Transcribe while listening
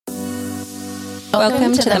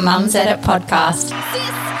Welcome to the Mums Edit podcast.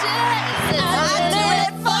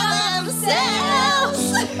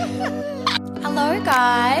 Hello,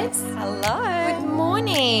 guys. Hello. Good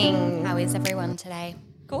morning. How is everyone today?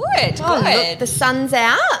 Good. Good. Look, the sun's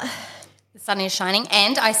out. The sun is shining,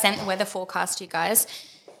 and I sent the weather forecast to you guys.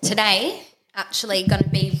 Today, actually going to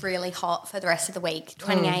be really hot for the rest of the week,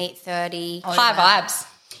 28, 30. High vibes.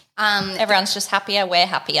 Everyone's just happier, we're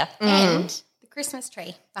happier. And the Christmas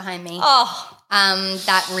tree behind me.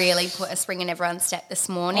 That really put a spring in everyone's step this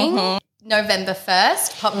morning. November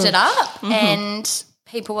 1st, popped it up, and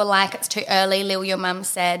people were like, it's too early. Lil, your mum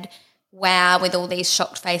said, wow, with all these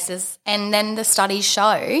shocked faces. And then the studies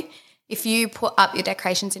show if you put up your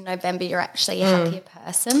decorations in November, you're actually a happier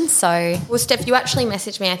person. So, Well, Steph, you actually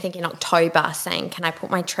messaged me, I think, in October saying, can I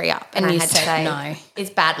put my tree up? And I you had said to say, no. It's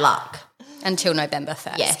bad luck. Until November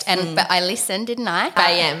 1st. Yes. But I listened, didn't I?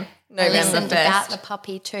 I am. I November listened 1st. about the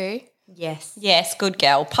puppy too. Yes. Yes, good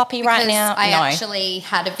girl. Puppy right Because now, I no. actually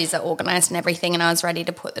had a visit organised and everything, and I was ready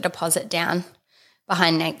to put the deposit down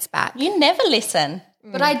behind Nate's back. You never listen.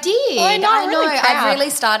 But I did. I know, I'm really I've proud. really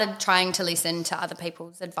started trying to listen to other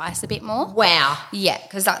people's advice a bit more. Wow. Yeah,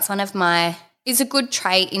 because that's one of my – is a good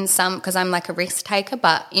trait in some – because I'm like a risk taker,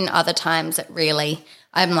 but in other times it really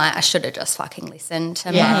 – I'm like I should have just fucking listened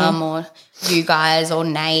to Mum or you guys or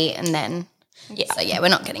Nate, and then – So, yeah, we're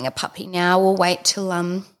not getting a puppy now. We'll wait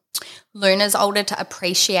till Luna's older to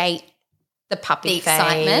appreciate The puppy the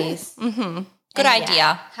excitement. phase. Good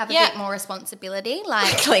idea. Have a bit more responsibility.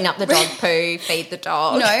 Like Clean up the dog poo, feed the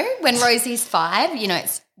dog. No, when Rosie's 5,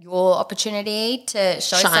 it's your opportunity to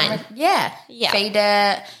show Shine. some. Yeah. Feed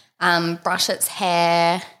it, brush its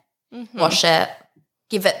hair, wash it,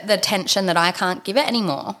 give it the attention that I can't give it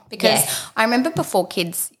anymore. Because I remember before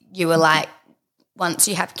kids, you were like, once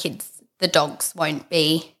you have kids, the dogs won't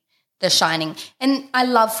be the shining. And I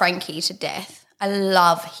love Frankie to death. I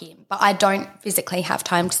love him, but I don't physically have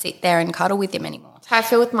time to sit there and cuddle with him anymore. How I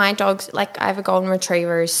feel with my dogs, like I have a golden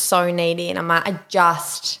retriever who's so needy, and I'm like,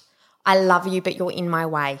 I love you, but you're in my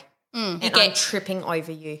way. And I'm tripping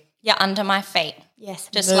over you. You're under my feet. Yes.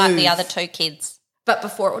 Just like the other two kids. But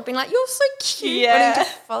before it would have been like, you're so cute. Yeah. Wanting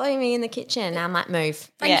to follow me in the kitchen. Now I'm like,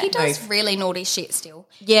 move. Frankie Yeah. does really naughty shit still.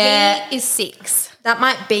 Yeah. He is 6. That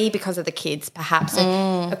might be because of the kids, perhaps,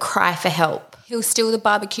 a cry for help. He'll steal the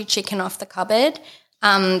barbecue chicken off the cupboard.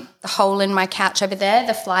 The hole in my couch over there,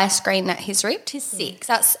 the fly screen that he's ripped, he's 6.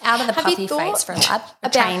 That's out of the Have you puppy thought phase for a lab.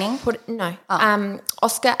 about Training.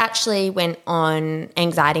 Oscar actually went on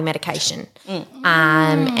anxiety medication,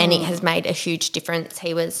 and it has made a huge difference.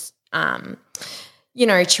 He was,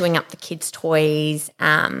 chewing up the kids' toys,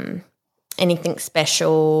 anything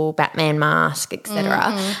special, Batman mask,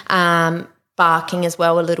 etc. Barking as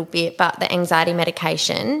well a little bit, but the anxiety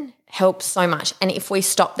medication helps so much. And if we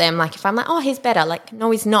stop them, like if I'm like, oh, he's better, like,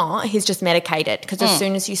 no, he's not. He's just medicated, because as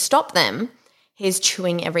soon as you stop them, he's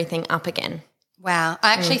chewing everything up again. Wow.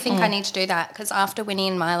 I actually think I need to do that, because after Winnie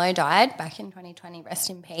and Milo died back in 2020, rest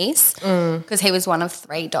in peace, because he was one of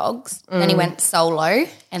 3 dogs. Then he went solo,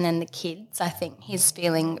 and then the kids, I think he's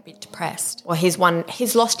feeling a bit depressed. Well, he's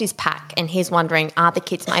lost his pack, and he's wondering, are the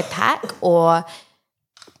kids my pack, or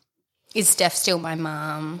Is Steph still my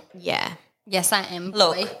mum? yeah. Yes, I am.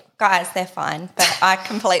 Look, boy. guys, they're fine, but I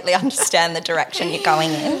completely understand the direction you're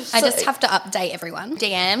going in. I just have to update everyone.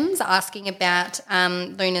 DMs asking about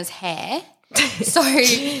Luna's hair. So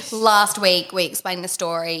last week we explained the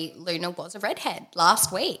story. Luna was a redhead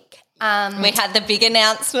last week. We had the big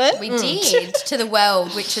announcement. We did to the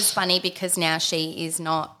world, which is funny because now she is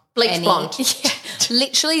not Bleach blonde. Yeah,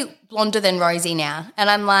 literally blonder than Rosie now. And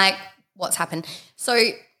I'm like, what's happened? So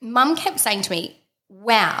Mum kept saying to me,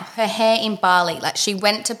 wow, her hair in Bali, like she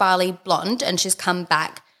went to Bali blonde and she's come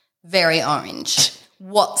back very orange.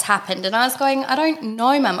 What's happened? And I was going, I don't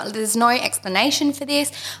know, Mum. There's no explanation for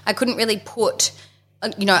this. I couldn't really put,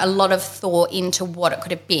 a lot of thought into what it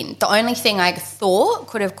could have been. The only thing I thought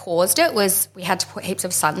could have caused it was we had to put heaps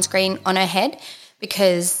of sunscreen on her head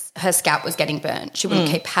because her scalp was getting burnt. She wouldn't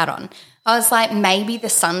keep hat on. I was like, maybe the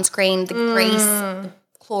sunscreen, the grease,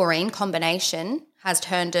 chlorine combination has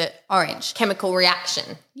turned it orange. Chemical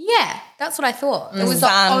reaction. Yeah, that's what I thought. It was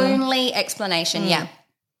the only explanation, yeah.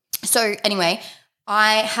 So anyway,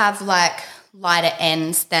 I have like lighter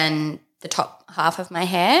ends than the top half of my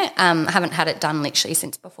hair. I haven't had it done literally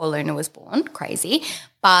since before Luna was born. Crazy.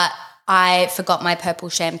 But I forgot my purple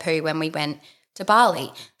shampoo when we went to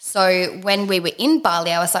Bali. So when we were in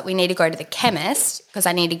Bali, I was like, we need to go to the chemist because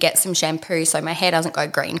I need to get some shampoo so my hair doesn't go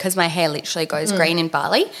green, because my hair literally goes green in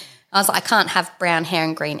Bali. I was like, I can't have brown hair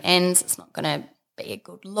and green ends. It's not going to be a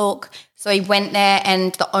good look. So we went there,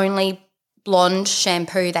 and the only blonde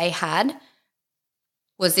shampoo they had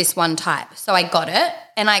was this one type. So I got it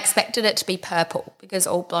and I expected it to be purple because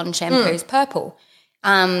all blonde shampoo is purple.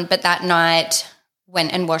 But that night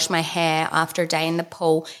went and washed my hair after a day in the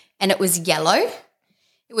pool and it was yellow.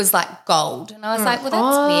 It was like gold. And I was like, well,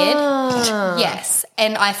 that's weird. Yes.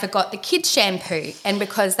 And I forgot the kids' shampoo. And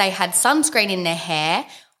because they had sunscreen in their hair,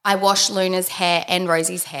 I washed Luna's hair and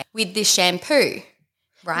Rosie's hair with this shampoo,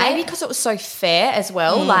 right? Maybe because it was so fair as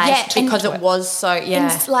well. Because it was so, And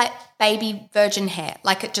it's like baby virgin hair.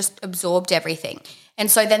 Like it just absorbed everything. And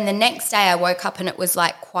so then the next day I woke up and it was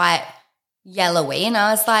like quite yellowy and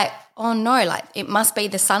I was like, oh no, like it must be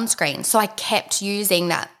the sunscreen. So I kept using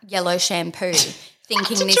that yellow shampoo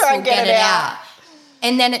thinking this will get it out.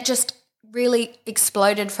 And then it just really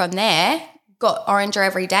exploded from there, got oranger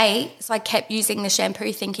every day. So I kept using the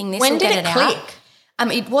shampoo thinking this will get it out. When did it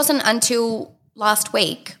click? It wasn't until last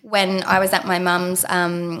week when I was at my mum's.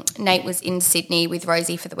 Nate was in Sydney with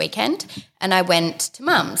Rosie for the weekend and I went to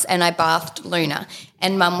mum's and I bathed Luna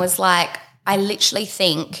and mum was like, I literally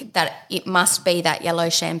think that it must be that yellow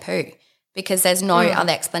shampoo because there's no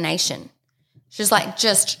other explanation. She's like,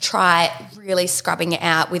 just try really scrubbing it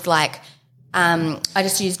out with like, I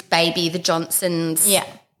just used the Johnson's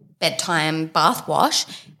bedtime bath wash.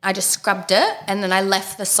 I just scrubbed it and then I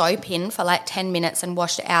left the soap in for like 10 minutes and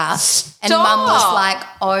washed it out. And mum was like,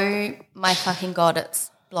 oh my fucking God, it's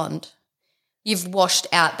blonde. You've washed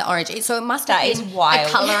out the orange. So it must have been a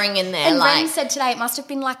colouring in there. And Ren said today it must have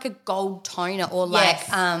been like a gold toner or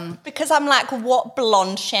because I'm like, what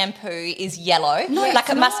blonde shampoo is yellow? No, like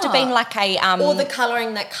it must have been like a or the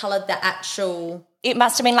colouring that coloured the actual. It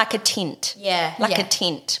must have been like a tint. Yeah. Like a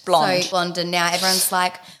tint blonde. So blonde and now everyone's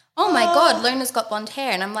like, oh my God, Luna's got blonde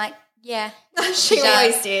hair. And I'm like, yeah. She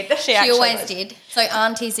always did. She always did. So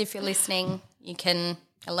aunties, if you're listening, you can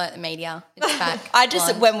alert the media. It's back. I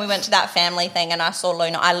just, when we went to that family thing and I saw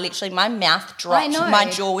Luna, I literally, my mouth dropped. I know. My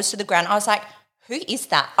jaw was to the ground. I was like, who is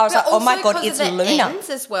that? I was like, oh my God, it's Luna.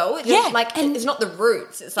 Ends as well. It's like, and it's not the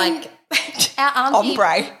roots. It's like our auntie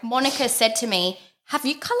ombre. Monica said to me, have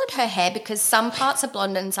you coloured her hair because some parts are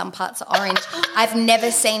blonde and some parts are orange? I've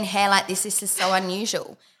never seen hair like this. This is so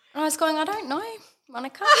unusual. And I was going, I don't know,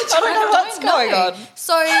 Monica. I don't know what's going on.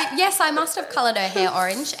 So, yes, I must have coloured her hair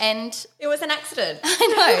orange and it was an accident. I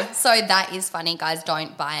know. So that is funny, guys.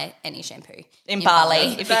 Don't buy any shampoo in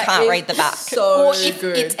Bali if you can't read the back. So or if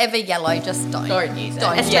it's ever yellow, just don't. Don't use it.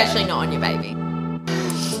 Especially not on your baby.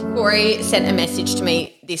 Corey sent a message to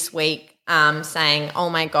me this week saying, oh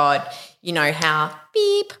my God, you know how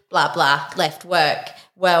beep, blah, blah, left work.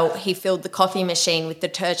 Well, he filled the coffee machine with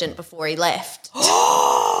detergent before he left.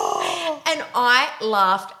 And I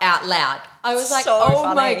laughed out loud. I was like,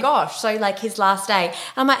 oh my gosh. So like his last day.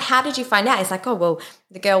 I'm like, how did you find out? He's like, oh, well,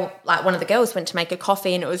 the girl, like one of the girls went to make a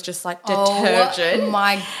coffee and it was just like detergent. Oh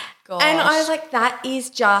my gosh. And I was like, that is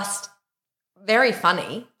just very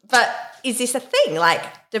funny. But is this a thing?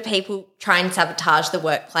 Like, do people try and sabotage the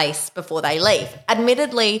workplace before they leave?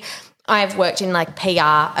 Admittedly, I've worked in like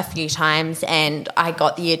PR a few times and I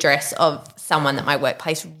got the address of someone that my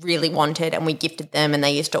workplace really wanted and we gifted them and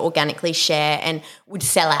they used to organically share and would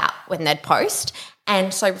sell out when they'd post.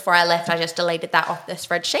 And so before I left, I just deleted that off the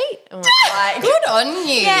spreadsheet. And was like, good on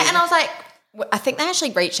you. Yeah, and I was like, I think they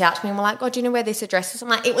actually reached out to me and were like, God, do you know where this address is? I'm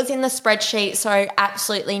like, it was in the spreadsheet, so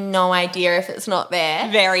absolutely no idea if it's not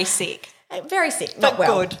there. Very sick. Very sick, But not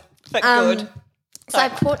well. good. But good. So I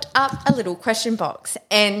put up a little question box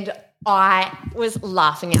and I was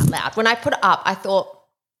laughing out loud. When I put it up, I thought,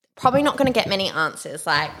 probably not going to get many answers.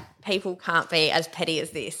 Like, people can't be as petty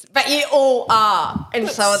as this. But you all are. And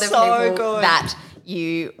so are the people that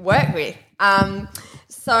you work with.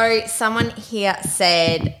 So someone here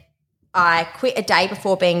said, I quit a day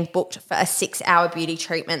before being booked for a 6-hour beauty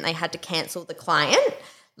treatment. They had to cancel the client.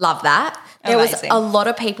 Love that. There was a lot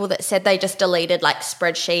of people that said they just deleted like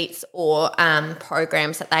spreadsheets or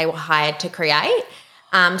programs that they were hired to create.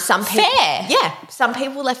 Some people, fair. Yeah. Some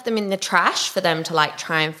people left them in the trash for them to like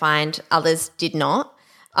try and find. Others did not.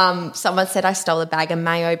 Someone said I stole a bag of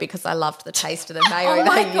mayo because I loved the taste of the mayo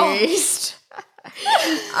they used.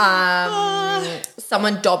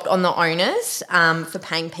 Someone dobbed on the owners for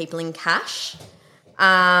paying people in cash.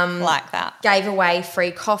 Like that. Gave away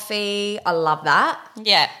free coffee. I love that.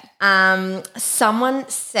 Yeah. Someone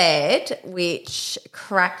said, which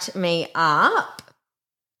cracked me up.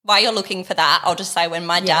 While you're looking for that, I'll just say when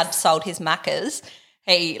my dad sold his Maccas,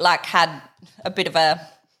 he like had a bit of a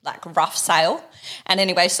like rough sale. And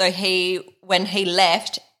anyway, so when he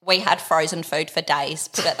left, we had frozen food for days,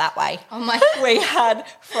 put it that way. Oh my! We had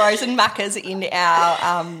frozen Maccas in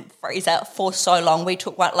our freezer for so long. We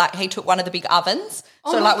took one, like he took one of the big ovens.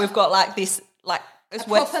 So like we've got like this like It's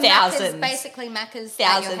worth Proper thousands. Macca's, basically Macca's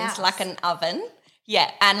Thousands, at your house. like an oven. Yeah,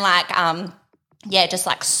 and like just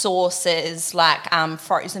like sauces, like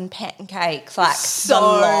frozen pancakes, like So the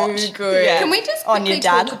lot. good. Yeah. Can we just on your quickly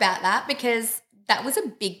dad? talk about that? Because that was a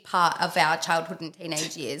big part of our childhood and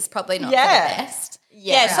teenage years. Probably not Yeah. for the best.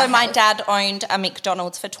 Yeah, so our my house. dad owned a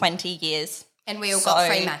McDonald's for 20 years. And we all got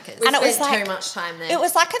free Macca's. And it was Spent like too much time there. It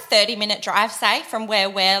was like a 30-minute drive, say, from where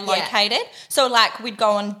we're located. So like we'd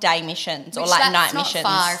go on day missions or Which like that's night not missions.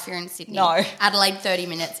 far if you're in Sydney. No. Adelaide, 30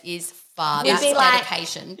 minutes is far. We'd That's be like-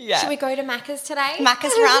 dedication. Yeah. Should we go to Macca's today?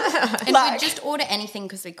 Macca's run. And we'd just order anything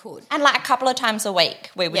because we could. And like a couple of times a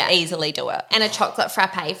week we would Yeah. easily do it. And a chocolate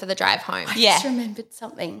frappe for the drive home. Yeah. Just remembered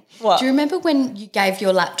something. What? Do you remember when you gave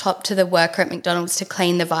your laptop to the worker at McDonald's to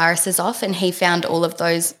clean the viruses off and he found all of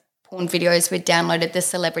those porn videos we'd downloaded, the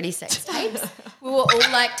celebrity sex tapes? We were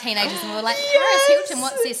all like teenagers and we were like, Paris Hilton,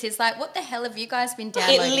 what's this? He's like, what the hell have you guys been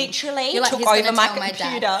downloading? It literally You're like, took "He's gonna over my tell my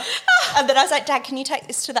computer. dad." And then I was like, Dad, can you take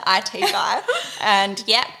this to the IT guy? And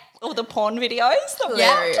all the porn videos.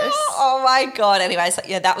 Hilarious. Oh my God. Anyway, so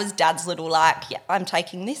that was Dad's little like, I'm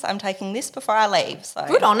taking this before I leave. So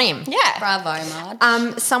Good on him. Yeah. Bravo,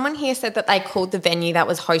 Marge. Someone here said that they called the venue that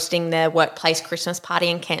was hosting their workplace Christmas party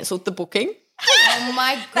and cancelled the booking. Oh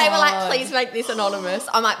my God. They were like, please make this anonymous.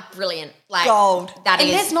 I'm like, brilliant. Like, Gold. That And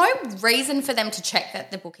is. there's no reason for them to check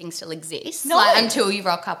that the booking still exists. No. Like, until you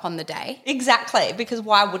rock up on the day. Exactly. Because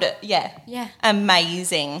why would it? Yeah. Yeah.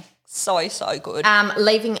 Amazing. So good.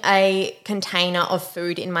 Leaving a container of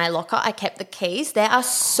food in my locker. I kept the keys. There are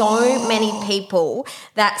so many people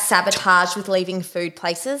that sabotage with leaving food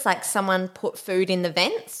places. Like someone put food in the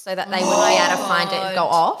vents so that they wouldn't be able to find it and go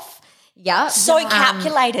off. Yeah. So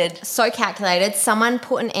calculated. So calculated. Someone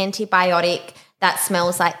put an antibiotic that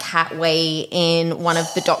smells like cat wee in one of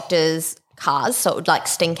the doctor's cars, so it would like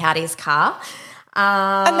stink out his car.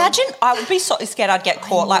 Imagine, I would be so scared I'd get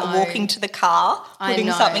caught like know. walking to the car, I putting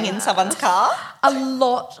know. something in someone's car. A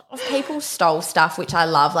lot of people stole stuff, which I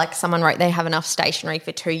love. Like someone wrote they have enough stationery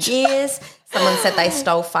for 2 years. Someone said they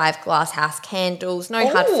stole 5 glass house candles. No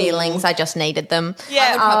hard Ooh. feelings. I just needed them.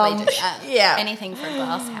 Yeah. I would probably do that. yeah. Anything for a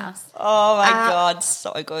glass house. Oh my God,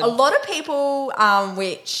 so good. A lot of people,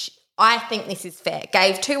 which I think this is fair,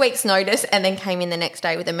 gave 2 weeks notice and then came in the next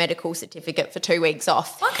day with a medical certificate for 2 weeks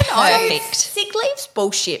off. Perfect. Sick leave's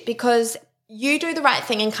bullshit because you do the right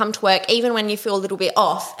thing and come to work even when you feel a little bit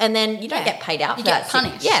off and then you don't get paid out. You for get that sick-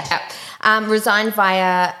 punished. Yeah. Resigned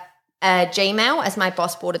via Gmail as my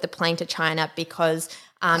boss boarded the plane to China because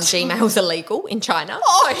Gmail's illegal in China.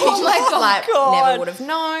 Oh my God. Never would have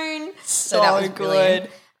known. So that was good.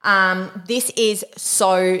 brilliant. This is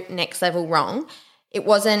so next level wrong. It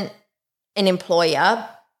wasn't an employer,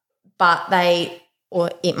 but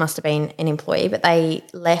it must have been an employee, but they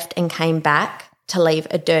left and came back to leave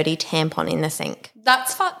a dirty tampon in the sink.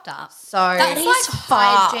 That's fucked up. So That's is like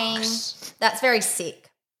fucked. hygiene. that's very sick.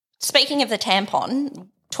 Speaking of the tampon,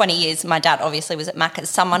 20 years, my dad obviously was at Macca's.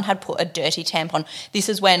 Someone had put a dirty tampon. This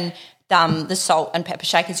is when the salt and pepper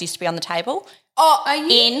shakers used to be on the table. Oh, are you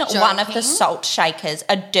In one of the joking? salt shakers,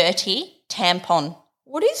 a dirty tampon.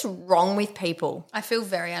 What is wrong with people? I feel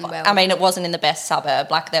very unwell. I mean, it wasn't in the best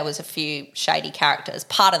suburb. Like, there was a few shady characters.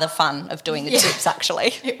 Part of the fun of doing the trips,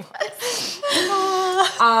 actually.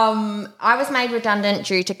 I was made redundant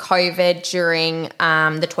due to COVID during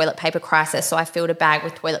the toilet paper crisis, so I filled a bag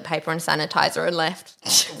with toilet paper and sanitizer and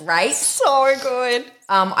left. Great. So good.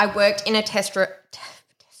 I worked in a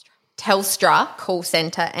Telstra call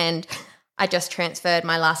centre and I just transferred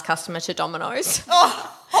my last customer to Domino's.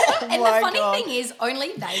 and the funny thing is, only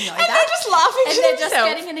they know that. they're just laughing and to they're just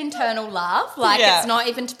themselves. getting an internal laugh. Like, Yeah. it's not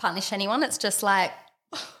even to punish anyone. It's just like,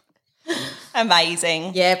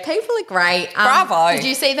 Amazing. Yeah, people are great. Bravo. did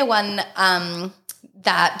you see the one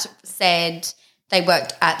that said they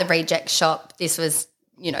worked at the reject shop? This was,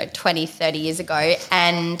 20, 30 years ago.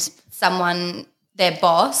 And someone, their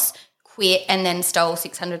boss, quit and then stole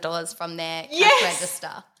 $600 from their cash Yes.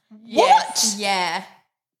 register. What? Yeah.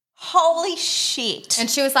 Holy shit. And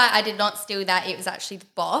she was like, I did not steal that. It was actually the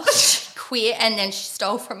boss. She quit and then she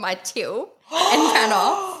stole from my till and ran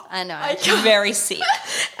off. I know. Very sick.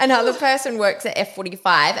 Another person works at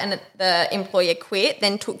F45 and the employer quit,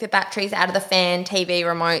 then took the batteries out of the fan, TV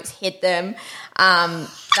remotes, hid them.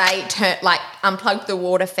 They unplugged the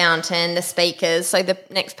water fountain, the speakers. So the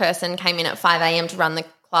next person came in at 5 a.m. to run the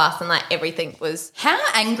class and everything was... How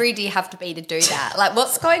angry do you have to be to do that? Like,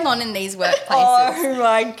 what's going on in these workplaces? Oh,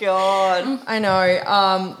 my God. I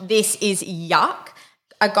know. This is yuck.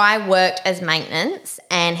 A guy worked as maintenance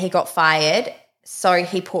and he got fired, so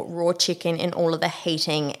he put raw chicken in all of the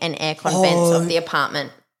heating and aircon vents of the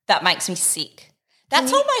apartment. That makes me sick.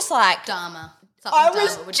 That's almost like Dharma. I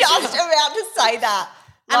was just about to say that.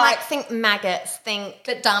 And think maggots,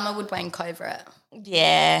 But Dharma would wank over it.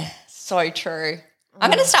 Yeah, so true. I'm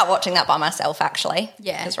going to start watching that by myself, actually.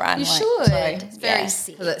 Yeah, because Ryan you won't, should. so, It's very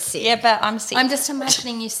sick. because it's sick. Yeah, but I'm sick. I'm just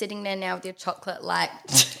imagining you sitting there now with your chocolate, like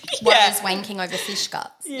while he's wanking over fish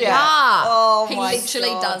guts. Yeah. Oh, He my literally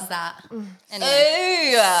God. does that.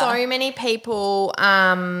 Anyway. Ooh. So many people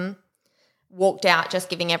walked out just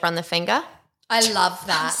giving everyone the finger. I love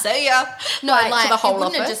that. See ya. No, like to the whole it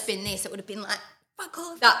wouldn't have office? just been this. It would have been like, fuck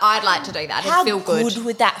off. That I'd like to do that. How It'd feel good.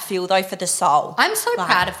 would that feel, though, for the soul? I'm so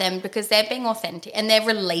proud of them because they're being authentic and they're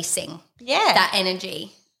releasing that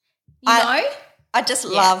energy. You know? I just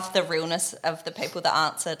love the realness of the people that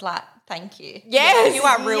answered, like, thank you. Yes, You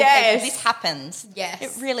are real yes. people. This happens. Yes.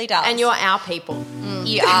 It really does. And you're our people.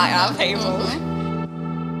 You are our people.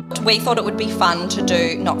 We thought it would be fun to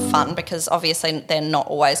do, not fun because obviously they're not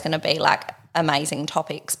always going to be like amazing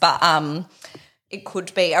topics, but it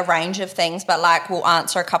could be a range of things, but like we'll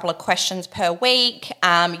answer a couple of questions per week.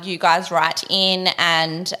 You guys write in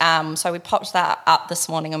and so we popped that up this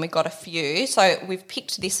morning and we got a few. So we've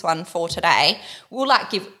picked this one for today. We'll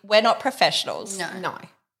we're not professionals. No.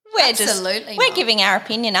 We're giving our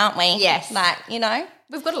opinion, aren't we? Yes. Like,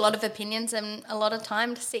 We've got a lot of opinions and a lot of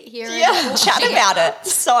time to sit here and chat about it.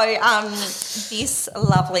 So this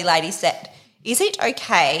lovely lady said, is it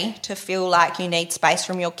okay to feel like you need space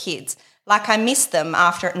from your kids? Like I miss them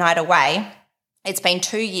after a night away. It's been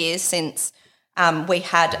 2 years since we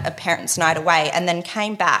had a parents' night away and then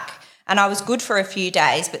came back and I was good for a few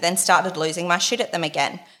days but then started losing my shit at them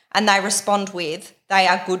again. And they respond with, they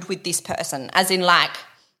are good with this person, as in like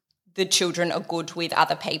the children are good with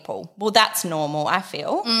other people. Well, that's normal, I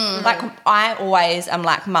feel. Like I always am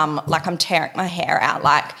like, Mum, like I'm tearing my hair out,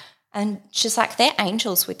 like, and she's like, they're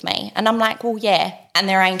angels with me. And I'm like, well, yeah, and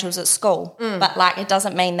they're angels at school. But like it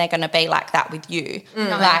doesn't mean they're going to be like that with you.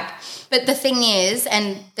 Like, but the thing is,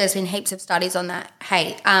 and there's been heaps of studies on that,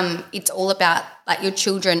 hey, it's all about like your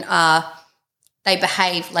children they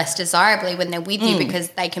behave less desirably when they're with you because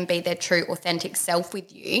they can be their true authentic self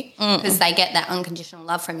with you because they get that unconditional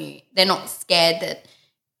love from you. They're not scared that,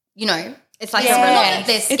 it's like not that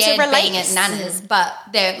they're scared being at Nana's, but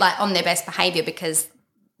they're like on their best behaviour because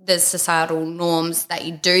there's societal norms that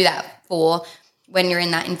you do that for when you're in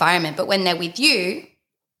that environment. But when they're with you,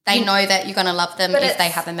 they know that you're going to love them if they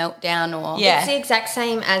have a meltdown or... Yeah. It's the exact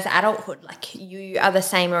same as adulthood. Like you are the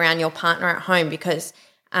same around your partner at home because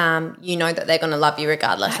you know that they're going to love you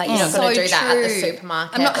regardless. Like you're not going to do that at the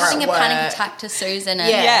supermarket. I'm not having a work. panic attack to Susan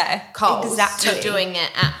and Coles. Exactly. You're doing it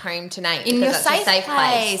at home to Nate in your because that's a safe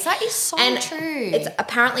place. That is so true. It's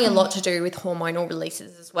apparently a lot to do with hormonal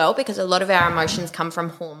releases as well because a lot of our emotions come from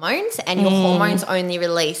hormones and your hormones only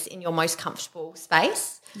release in your most comfortable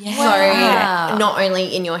space. Yeah. So not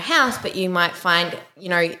only in your house, but you might find,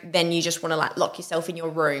 then you just want to like lock yourself in your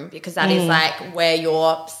room because that is like where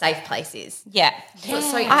your safe place is. Yeah. So it's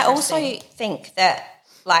so I also think that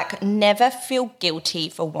like never feel guilty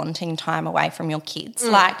for wanting time away from your kids.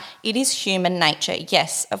 Like it is human nature.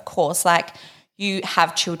 Yes, of course, like you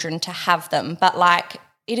have children to have them, but like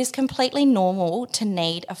it is completely normal to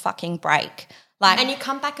need a fucking break. And you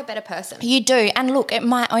come back a better person. You do. And look, it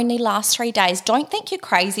might only last 3 days. Don't think you're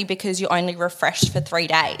crazy because you're only refreshed for 3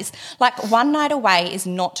 days. Like one night away is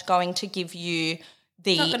not going to give you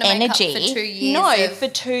the energy. Make up for 2 years. For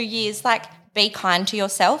 2 years. Like be kind to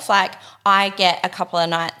yourself. Like I get a couple of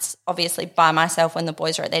nights obviously by myself when the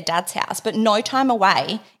boys are at their dad's house, but no time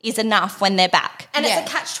away is enough when they're back. And it's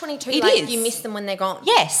a catch-22. It like is. You miss them when they're gone.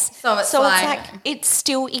 Yes. So it's like it's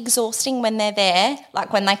still exhausting when they're there,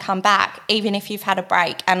 like when they come back, even if you've had a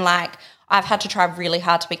break. And like I've had to try really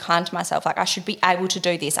hard to be kind to myself. Like I should be able to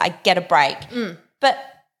do this. I get a break. But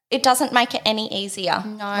it doesn't make it any easier.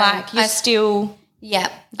 No. Like you're still...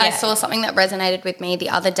 Yeah. I saw something that resonated with me the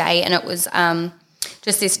other day and it was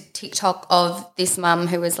just this TikTok of this mum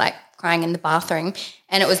who was like crying in the bathroom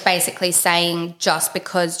and it was basically saying just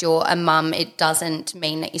because you're a mum it doesn't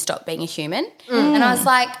mean that you stop being a human. And I was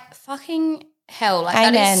like, fucking hell, like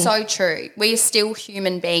Amen. that is so true. We are still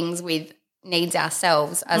human beings with needs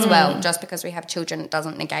ourselves as well. Just because we have children it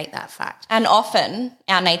doesn't negate that fact. And often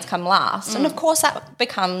our needs come last. And of course that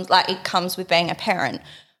becomes like it comes with being a parent.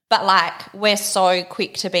 But, like, we're so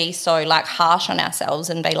quick to be so, like, harsh on ourselves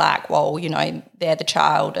and be like, well, they're the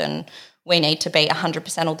child and we need to be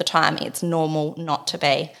 100% all the time. It's normal not to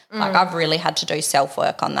be. Like, I've really had to do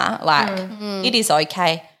self-work on that. Like, it is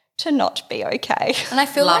okay to not be okay. And I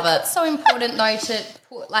feel it's so important, though, to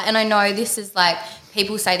put, like, and I know this is, like,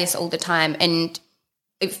 people say this all the time and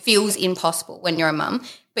it feels impossible when you're a mum,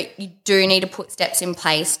 but you do need to put steps in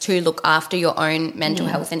place to look after your own mental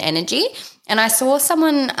health and energy. And I saw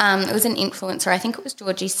someone, it was an influencer, I think it was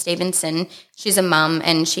Georgie Stevenson. She's a mum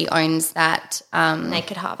and she owns that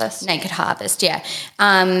Naked Harvest. Naked Harvest, yeah.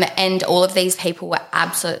 And all of these people were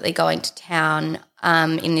absolutely going to town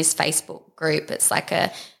in this Facebook group. It's like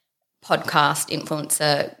a podcast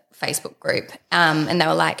influencer Facebook group. And they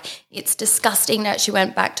were like, it's disgusting that she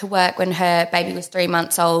went back to work when her baby was 3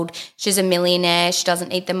 months old. She's a millionaire. She doesn't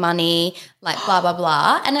need the money, like blah, blah,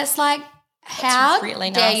 blah. And it's like, how really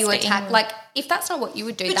dare you nasty. attack? Like, if that's not what you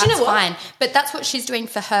would do, But that's you know what? fine. But that's what she's doing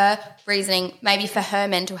for her reasoning, maybe for her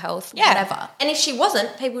mental health, whatever. And if she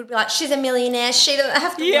wasn't, people would be like, she's a millionaire. She doesn't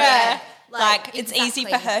have to Yeah. work. Like it's easy for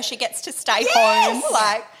exactly. her. She gets to stay home.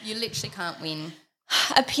 Like You literally can't win.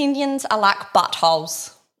 opinions are like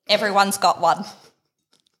buttholes. Everyone's got one.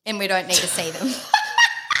 And we don't need to see them.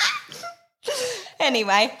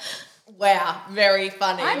 Anyway, Wow, very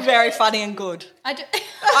funny. very funny and good. I do.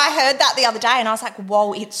 I heard that the other day and I was like,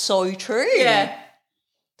 whoa, it's so true. Yeah.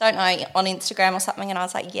 Don't know, on Instagram or something, and I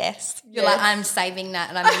was like, yes. You're like, I'm saving that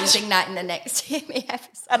and I'm using that in the next TME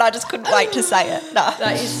episode. And I just couldn't wait to say it. No.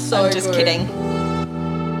 That is so I'm just good. kidding.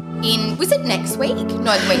 Was it next week?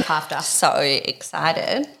 No, the week after. So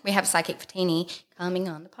excited. We have Psychic Fatini coming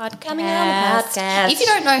on the podcast. podcast. If you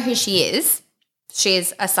don't know who she is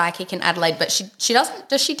a psychic in Adelaide, but she doesn't.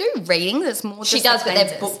 Does she do readings? It's more. She just does, the but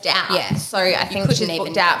they're cleanses. booked out. Yeah. So I think she's couldn't booked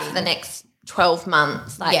even out get for the in. next 12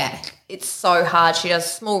 months. Like, Yeah. it's so hard. She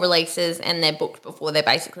does small releases and they're booked before they're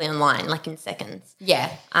basically online, like in seconds.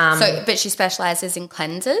 Yeah. But she specialises in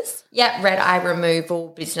cleansers. Yeah, red eye removal,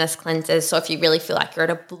 business cleansers. So if you really feel like you're at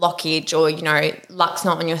a blockage or, you know, luck's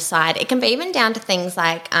not on your side, it can be even down to things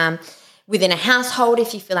like within a household,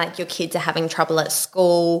 if you feel like your kids are having trouble at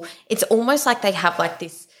school. It's almost like they have like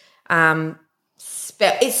this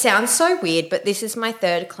it sounds so weird, but this is my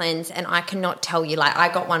third cleanse and I cannot tell you, like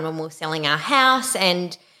I got one when we were selling our house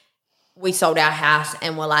and we sold our house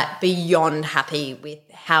and we're like beyond happy with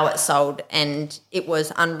how it sold and it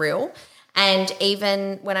was unreal. And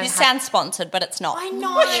even when I This sounds sponsored, but it's not. I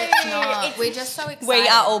know. It's not. We're just so excited. We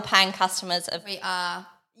are all paying customers of We are.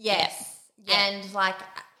 Yes. Yeah. And like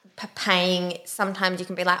paying, sometimes you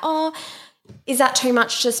can be like, oh, is that too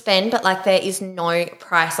much to spend? But like there is no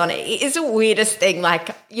price on it. It is the weirdest thing. Like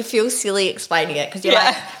you feel silly explaining it because you're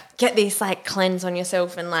like, get this like cleanse on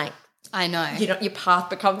yourself and like, I know. you know, your path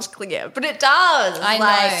becomes clear. But it does. I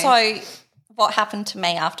Like, know. So what happened to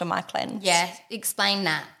me after my cleanse? Yeah. Explain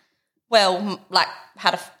that Well, like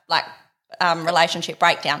had a relationship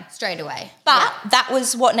breakdown. straight away. But that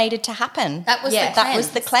was what needed to happen. That was Yeah. the That was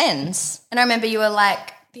cleanse. the cleanse. And I remember you were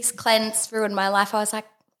like, this cleanse ruined my life. I was like,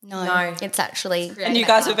 No. it's actually. And you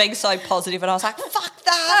guys were being so positive, and I was like, fuck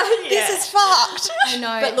that. This is fucked. I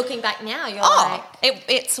know. but looking back now, you're Oh, like,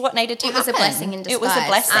 it's what needed to It happen. was a blessing in It was a disguise.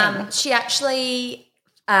 blessing. she actually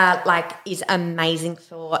is amazing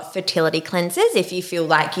for fertility cleanses if you feel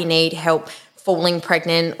like you need help falling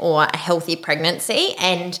pregnant or a healthy pregnancy.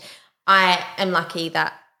 And I am lucky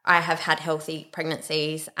that I have had healthy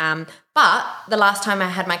pregnancies. But the last time I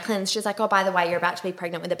had my cleanse, she was like, oh, by the way, you're about to be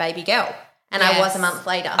pregnant with a baby girl. And I was a month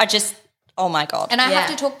later. Oh my God. And I have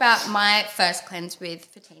Yeah. to talk about my first cleanse with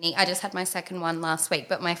Fatini. I just had my second one last week,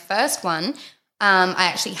 but my first one I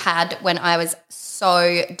actually had when I was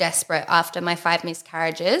so desperate after my 5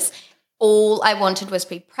 miscarriages. All I wanted was to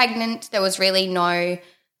be pregnant. There was really no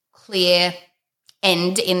clear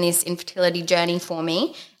end in this infertility journey for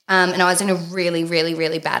me. And I was in a really, really,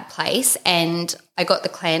 really bad place. And I got the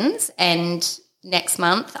cleanse and next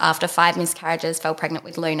month, after 5 miscarriages, fell pregnant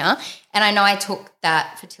with Luna. And I know I took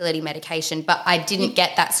that fertility medication, but I didn't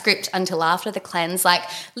get that script until after the cleanse. Like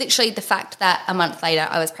literally the fact that a month later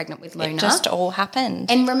I was pregnant with Luna. It just all happened.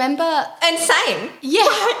 And remember, Insane.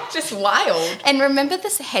 yeah, Just wild. and remember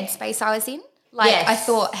this headspace I was in? Like Yes. I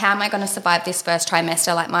thought, how am I going to survive this first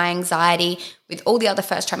trimester? Like my anxiety with all the other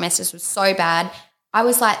first trimesters was so bad. I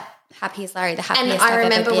was like happy as Larry, the happiest And I've I ever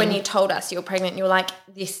remember when been. you told us you were pregnant, you were like,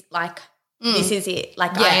 this is it.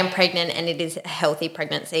 Like, Yeah. I am pregnant and it is a healthy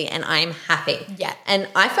pregnancy and I am happy. Yeah. And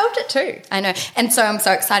I felt it too. I know. And so I'm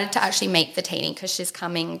so excited to actually meet Fatini because she's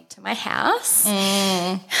coming to my house.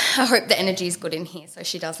 I hope the energy is good in here so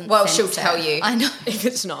she doesn't Well, sense she'll it. tell you. I know. If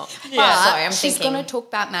it's not. But So I'm she's thinking. going to talk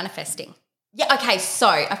about manifesting. Yeah, okay, so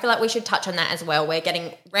I feel like we should touch on that as well. We're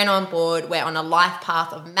getting Ren on board. We're on a life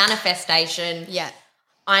path of manifestation. Yeah.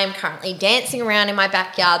 I am currently dancing around in my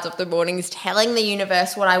backyards of the mornings telling the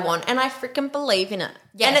universe what I want, and I freaking believe in it.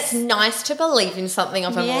 Yes. And it's nice to believe in something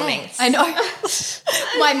of a morning. I know.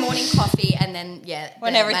 My morning coffee and then,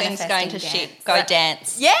 when everything's going to shit, go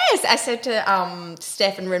dance. Yes. I said to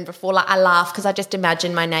Steph and Rin before, like, I laugh because I just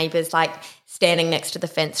imagine my neighbours, like, standing next to the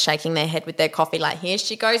fence shaking their head with their coffee like, here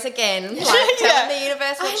she goes again, like telling the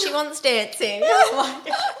universe what she wants dancing.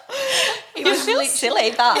 It was really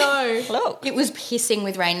silly, but look. It was pissing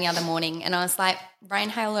with rain the other morning and I was like, rain,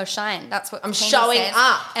 hail or shine. That's what I'm Tina showing says.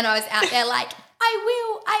 up. And I was out there like, I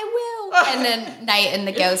will. And then Nate and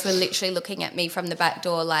the girls were literally looking at me from the back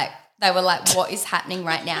door like, they were like, what is happening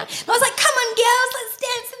right now? And I was like, come on, girls, let's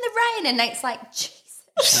dance in the rain. And Nate's like,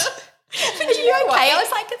 Jesus. Are you okay? I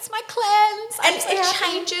was like, it's my cleanse. And it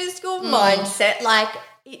changes your mindset. Like,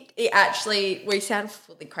 it actually, we sound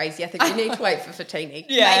fully crazy. I think we need to wait for Fatini.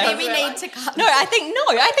 Maybe we need to cut. I think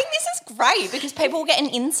this is great because people will get an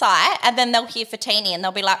insight and then they'll hear Fatini and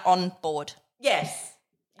they'll be like on board. Yes.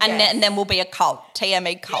 And then we'll be a cult,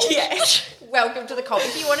 TME cult. Yes. Welcome to the cult.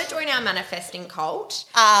 If you want to join our manifesting cult,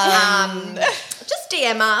 just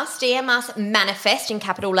DM us manifest in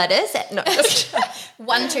capital letters. No, just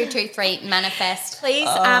 1, 2, 2, 3 manifest. Please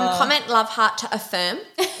comment love heart to affirm.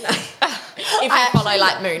 If you follow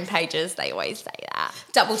like moon pages, they always say that.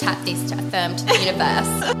 Double tap this to affirm to the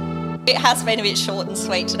universe. It has been a bit short and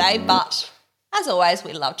sweet today, but as always,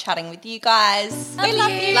 we love chatting with you guys. We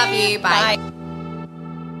love you. Love you. Bye.